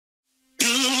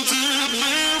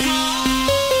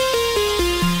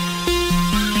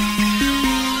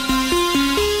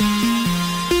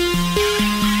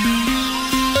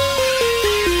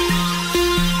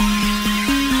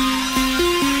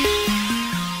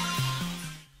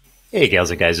Hey,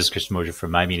 gals and guys, this is Chris Moser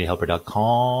from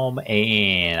MyMediaHelper.com,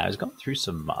 and I was going through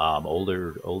some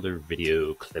older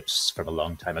video clips from a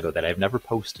long time ago that I've never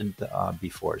posted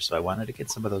before, so I wanted to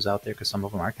get some of those out there because some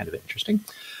of them are kind of interesting.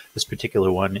 This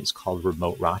particular one is called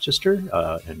Remote Rochester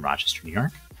in Rochester, New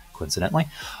York, coincidentally.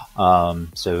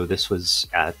 So this was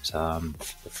at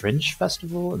the Fringe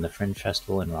Festival, and the Fringe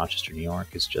Festival in Rochester, New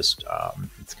York is just,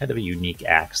 it's kind of a unique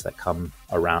acts that come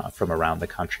from around the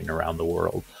country and around the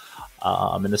world.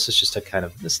 And this is just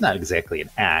this is not exactly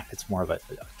an act, it's more of a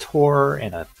tour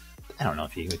and I don't know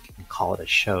if you can call it a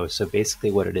show. So basically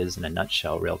what it is in a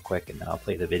nutshell, real quick, and then I'll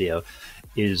play the video,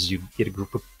 is you get a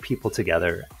group of people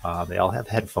together. They all have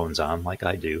headphones on like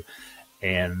I do,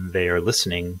 and they are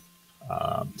listening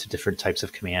to different types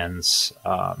of commands,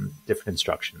 different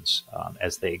instructions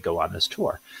as they go on this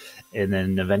tour. And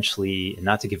then eventually, and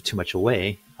not to give too much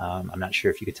away, I'm not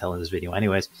sure if you could tell in this video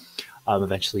anyways,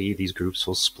 eventually these groups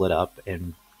will split up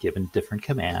and given different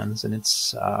commands, and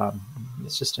it's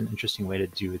just an interesting way to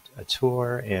do a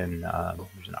tour. And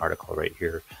there's an article right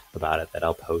here about it that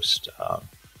I'll post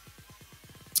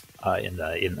in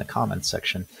the comments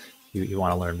section if you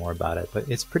want to learn more about it. But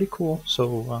it's pretty cool.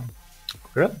 So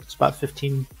it's about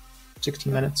 16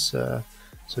 minutes, so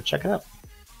check it out.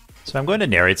 So I'm going to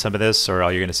narrate some of this, or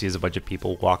all you're going to see is a bunch of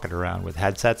people walking around with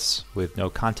headsets with no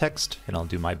context, and I'll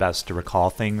do my best to recall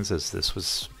things, as this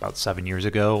was about 7 years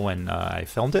ago when I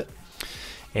filmed it.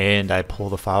 And I pull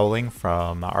the following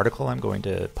from an article I'm going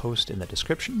to post in the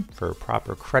description for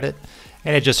proper credit,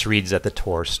 and it just reads that the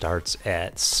tour starts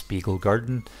at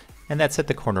Spiegelgarden, and that's at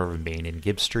the corner of Main and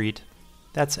Gibbs Street.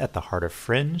 That's at the heart of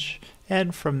Fringe,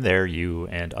 and from there you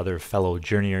and other fellow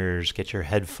journeyers get your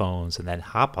headphones and then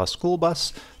hop a school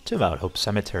bus to Mount Hope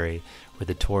Cemetery, where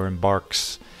the tour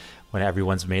embarks. When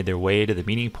everyone's made their way to the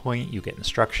meeting point, you get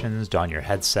instructions, don your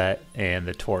headset, and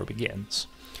the tour begins.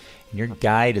 And your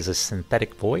guide is a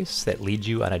synthetic voice that leads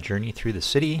you on a journey through the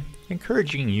city,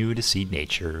 encouraging you to see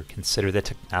nature, consider the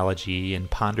technology,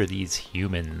 and ponder these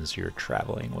humans you're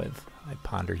traveling with. I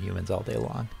ponder humans all day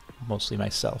long, mostly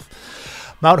myself.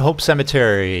 Mount Hope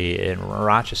Cemetery in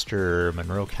Rochester,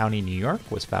 Monroe County, New York,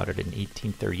 was founded in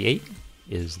 1838.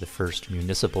 Is the first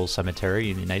municipal cemetery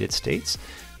in the United States.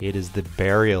 It is the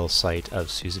burial site of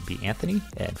Susan B. Anthony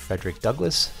and Frederick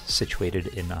Douglass,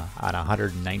 situated on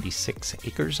 196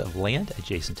 acres of land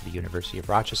adjacent to the University of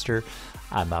Rochester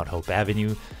on Mount Hope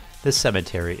Avenue. This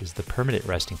cemetery is the permanent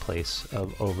resting place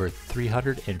of over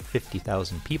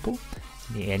 350,000 people.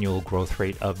 The annual growth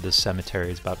rate of this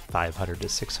cemetery is about 500 to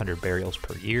 600 burials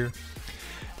per year.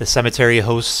 The cemetery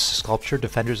hosts sculpture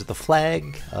Defenders of the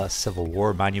Flag, a Civil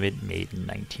War monument made in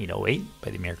 1908 by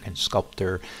the American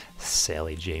sculptor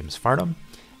Sally James Farnham.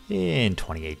 In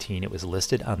 2018, it was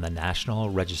listed on the National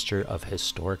Register of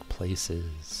Historic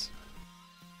Places.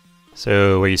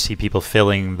 So where you see people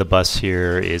filling the bus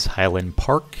here is Highland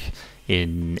Park.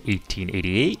 In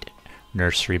 1888,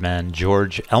 nurserymen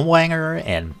George Elmwanger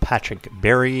and Patrick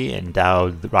Berry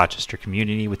endowed the Rochester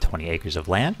community with 20 acres of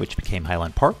land, which became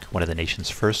Highland Park, one of the nation's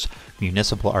first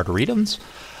municipal arboretums.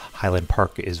 Highland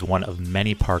Park is one of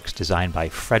many parks designed by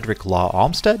Frederick Law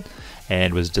Olmsted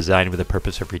and was designed with the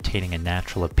purpose of retaining a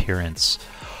natural appearance.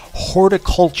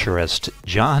 Horticulturist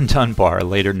John Dunbar,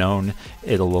 later known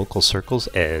in the local circles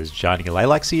as Johnny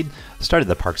Lilac-Seed, started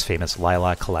the park's famous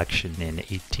lilac collection in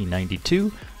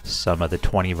 1892. Some of the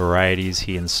 20 varieties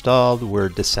he installed were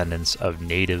descendants of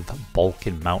native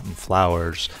Balkan mountain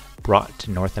flowers brought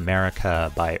to North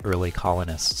America by early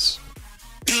colonists.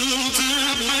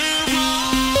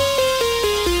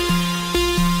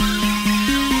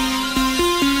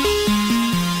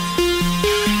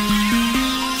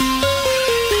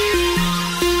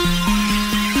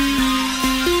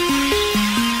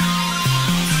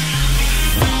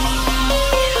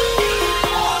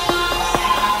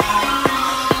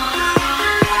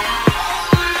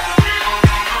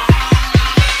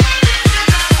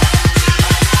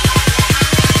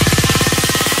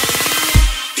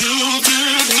 You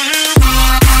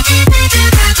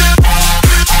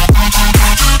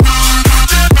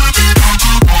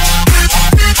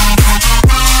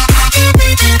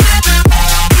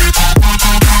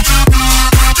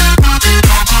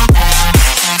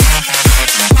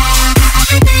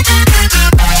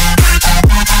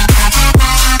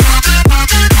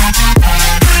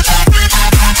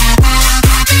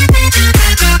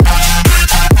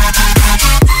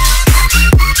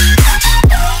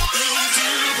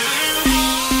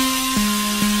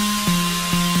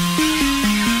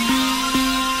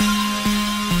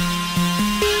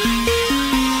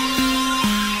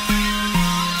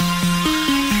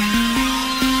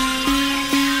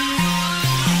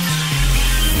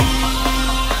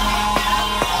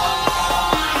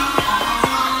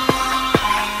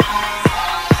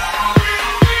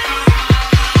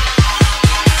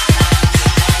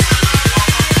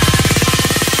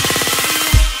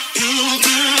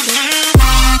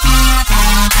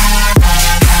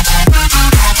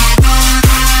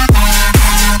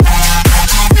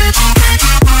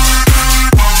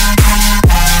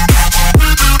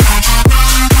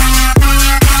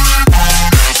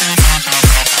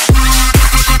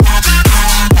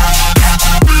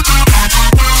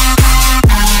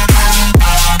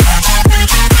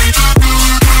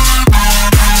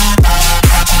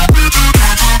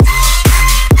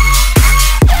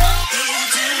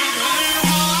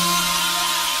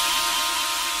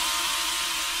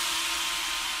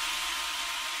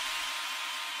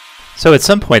So at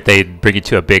some point they'd bring you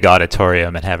to a big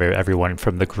auditorium and have everyone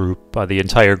from the group, the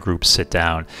entire group, sit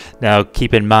down. Now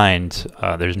keep in mind,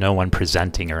 there's no one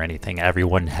presenting or anything.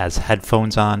 Everyone has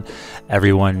headphones on.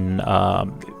 Everyone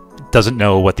doesn't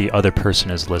know what the other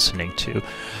person is listening to.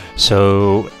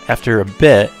 So after a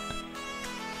bit,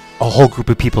 a whole group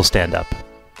of people stand up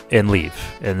and leave.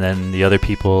 And then the other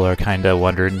people are kind of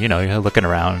wondering, you know, looking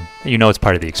around. You know it's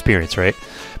part of the experience, right?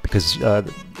 Because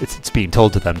it's being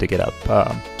told to them to get up.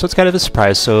 So it's kind of a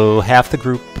surprise. So half the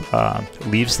group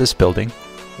leaves this building,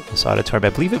 this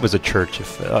auditorium. I believe it was a church,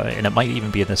 and it might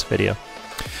even be in this video.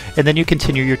 And then you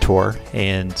continue your tour,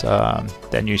 and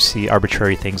then you see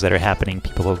arbitrary things that are happening,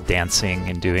 people dancing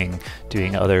and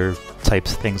doing other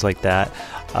types of things like that,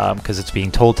 because it's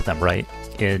being told to them, right,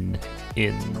 in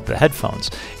the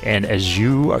headphones. And as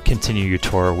you continue your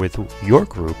tour with your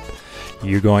group,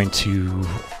 you're going to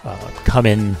come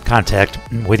in contact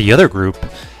with the other group,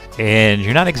 and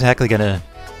you're not exactly going to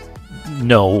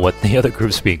know what the other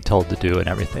group's being told to do and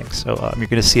everything. So you're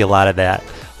going to see a lot of that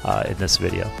in this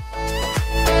video.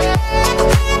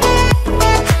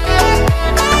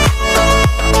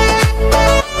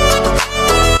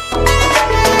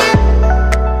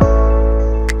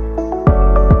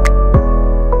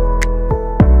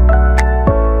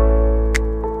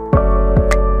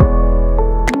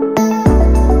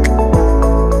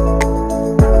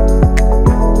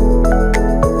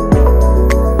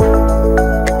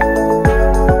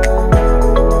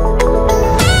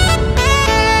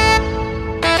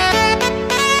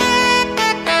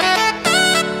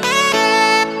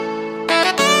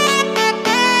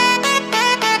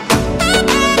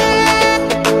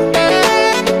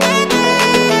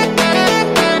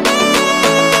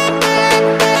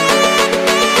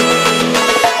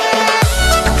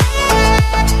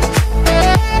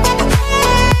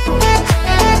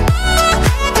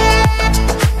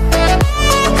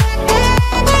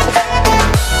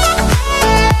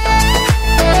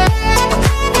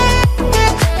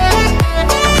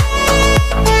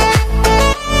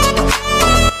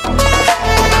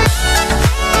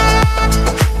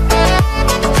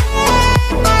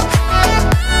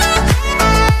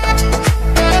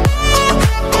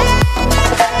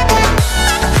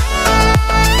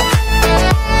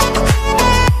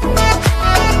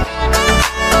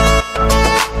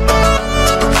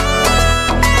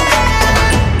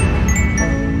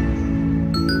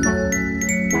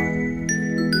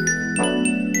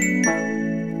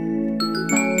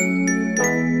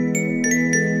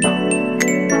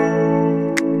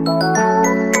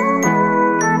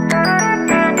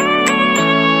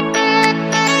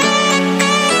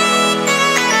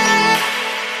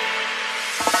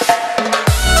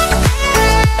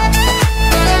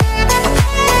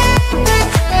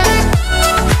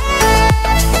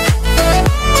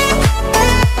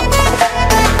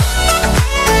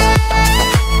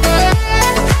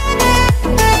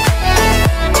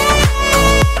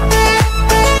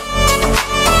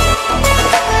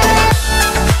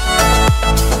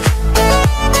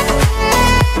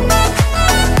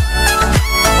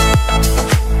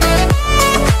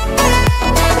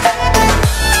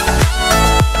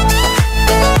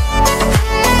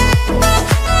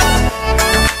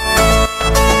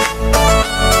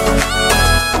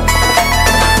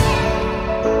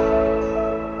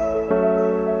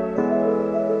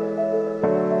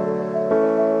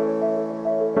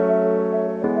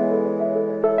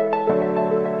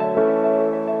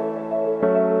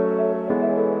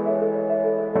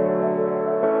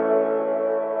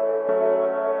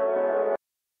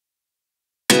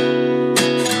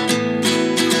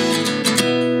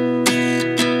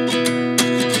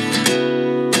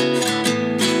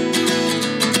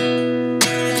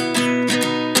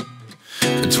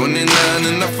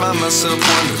 find myself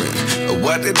wondering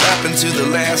what did happen to the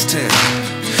last 10.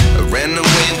 I ran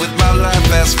away with my life,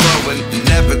 fast forward,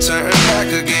 never turn back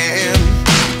again.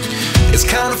 It's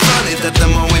kind of funny that the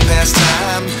more we pass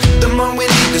time, the more we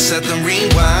need to set them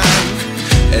rewind.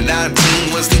 And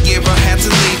 19 was the year I had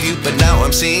to leave you, but now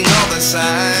I'm seeing all the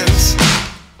signs.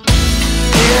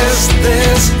 Is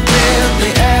this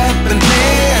really happening?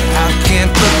 I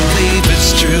can't believe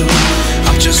it's true.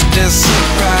 I'm just as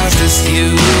surprised as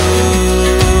you.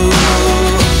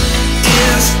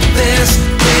 Is this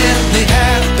really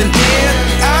happening?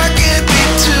 I can't be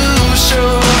too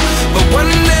sure, but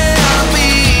one day I'll be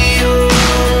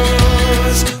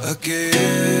yours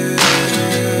again.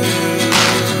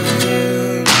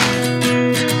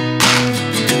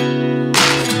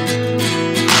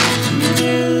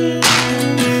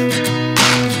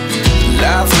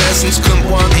 Life lessons come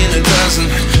one in a dozen.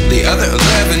 The other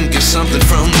 11 get something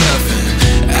from nothing.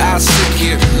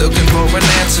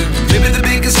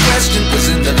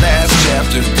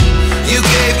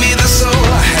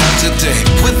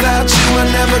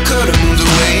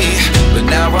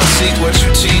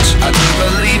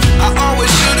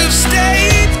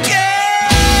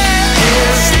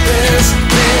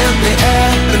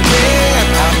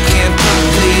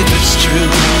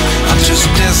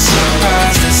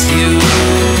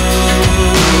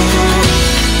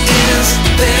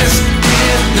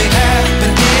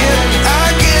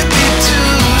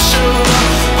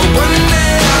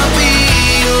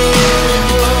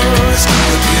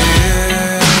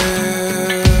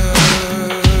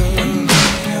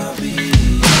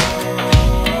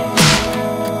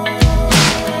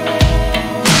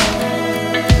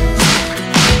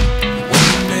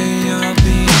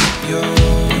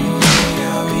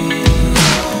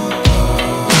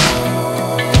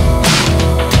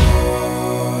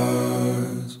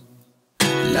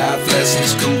 Life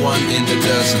lessons come one in a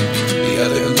dozen. The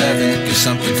other 11 get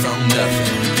something from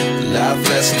nothing. Life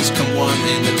lessons come one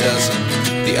in a dozen.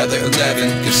 The other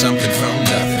 11 get something from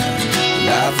nothing.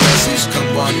 Life lessons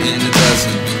come one in a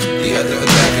dozen. The other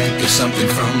 11 get something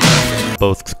from nothing.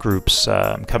 Both groups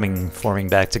forming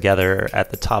back together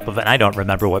at the top of it. And I don't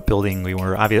remember what building we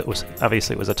were.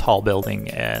 Obviously, it was a tall building,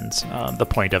 and the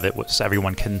point of it was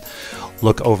everyone can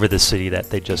look over the city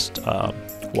that they just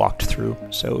walked through.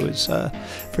 So it was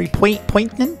very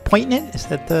poignant. Is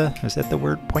that the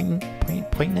word? Poignant?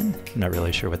 I'm not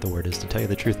really sure what the word is, to tell you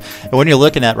the truth. And what you're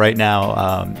looking at right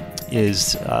now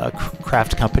is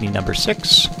Craft Company number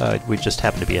 6. We just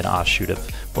happened to be an offshoot of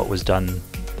what was done.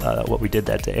 What we did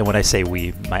that day. And when I say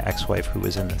we, my ex-wife who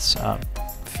was in this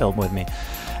film with me,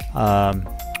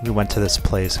 we went to this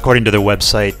place. According to their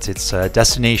website, it's a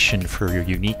destination for your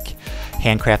unique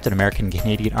handcrafted American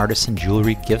Canadian artisan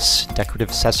jewelry, gifts, decorative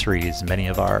accessories. Many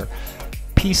of our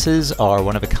pieces are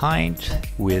one of a kind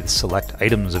with select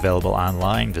items available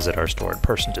online. Visit our store in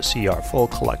person to see our full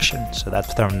collection. So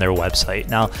that's from their website.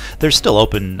 Now they're still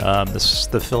open.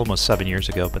 The film was 7 years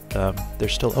ago, but they're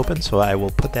still open. So I will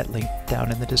put that link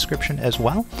down in the description as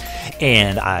well.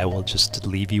 And I will just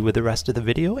leave you with the rest of the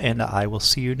video, and I will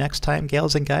see you next time,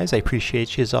 gals and guys. I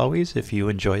appreciate you as always. If you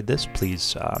enjoyed this,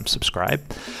 please subscribe,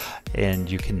 and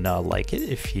you can like it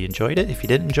if you enjoyed it. If you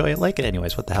didn't enjoy it, like it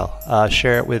anyways. What the hell?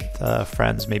 Share it with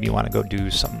friends. Maybe you want to go do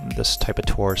this type of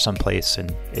tour someplace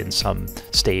in some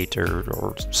state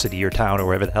or city or town or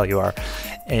wherever the hell you are,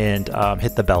 and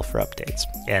hit the bell for updates.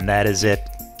 And that is it,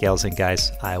 gals and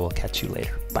guys. I will catch you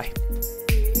later. Bye.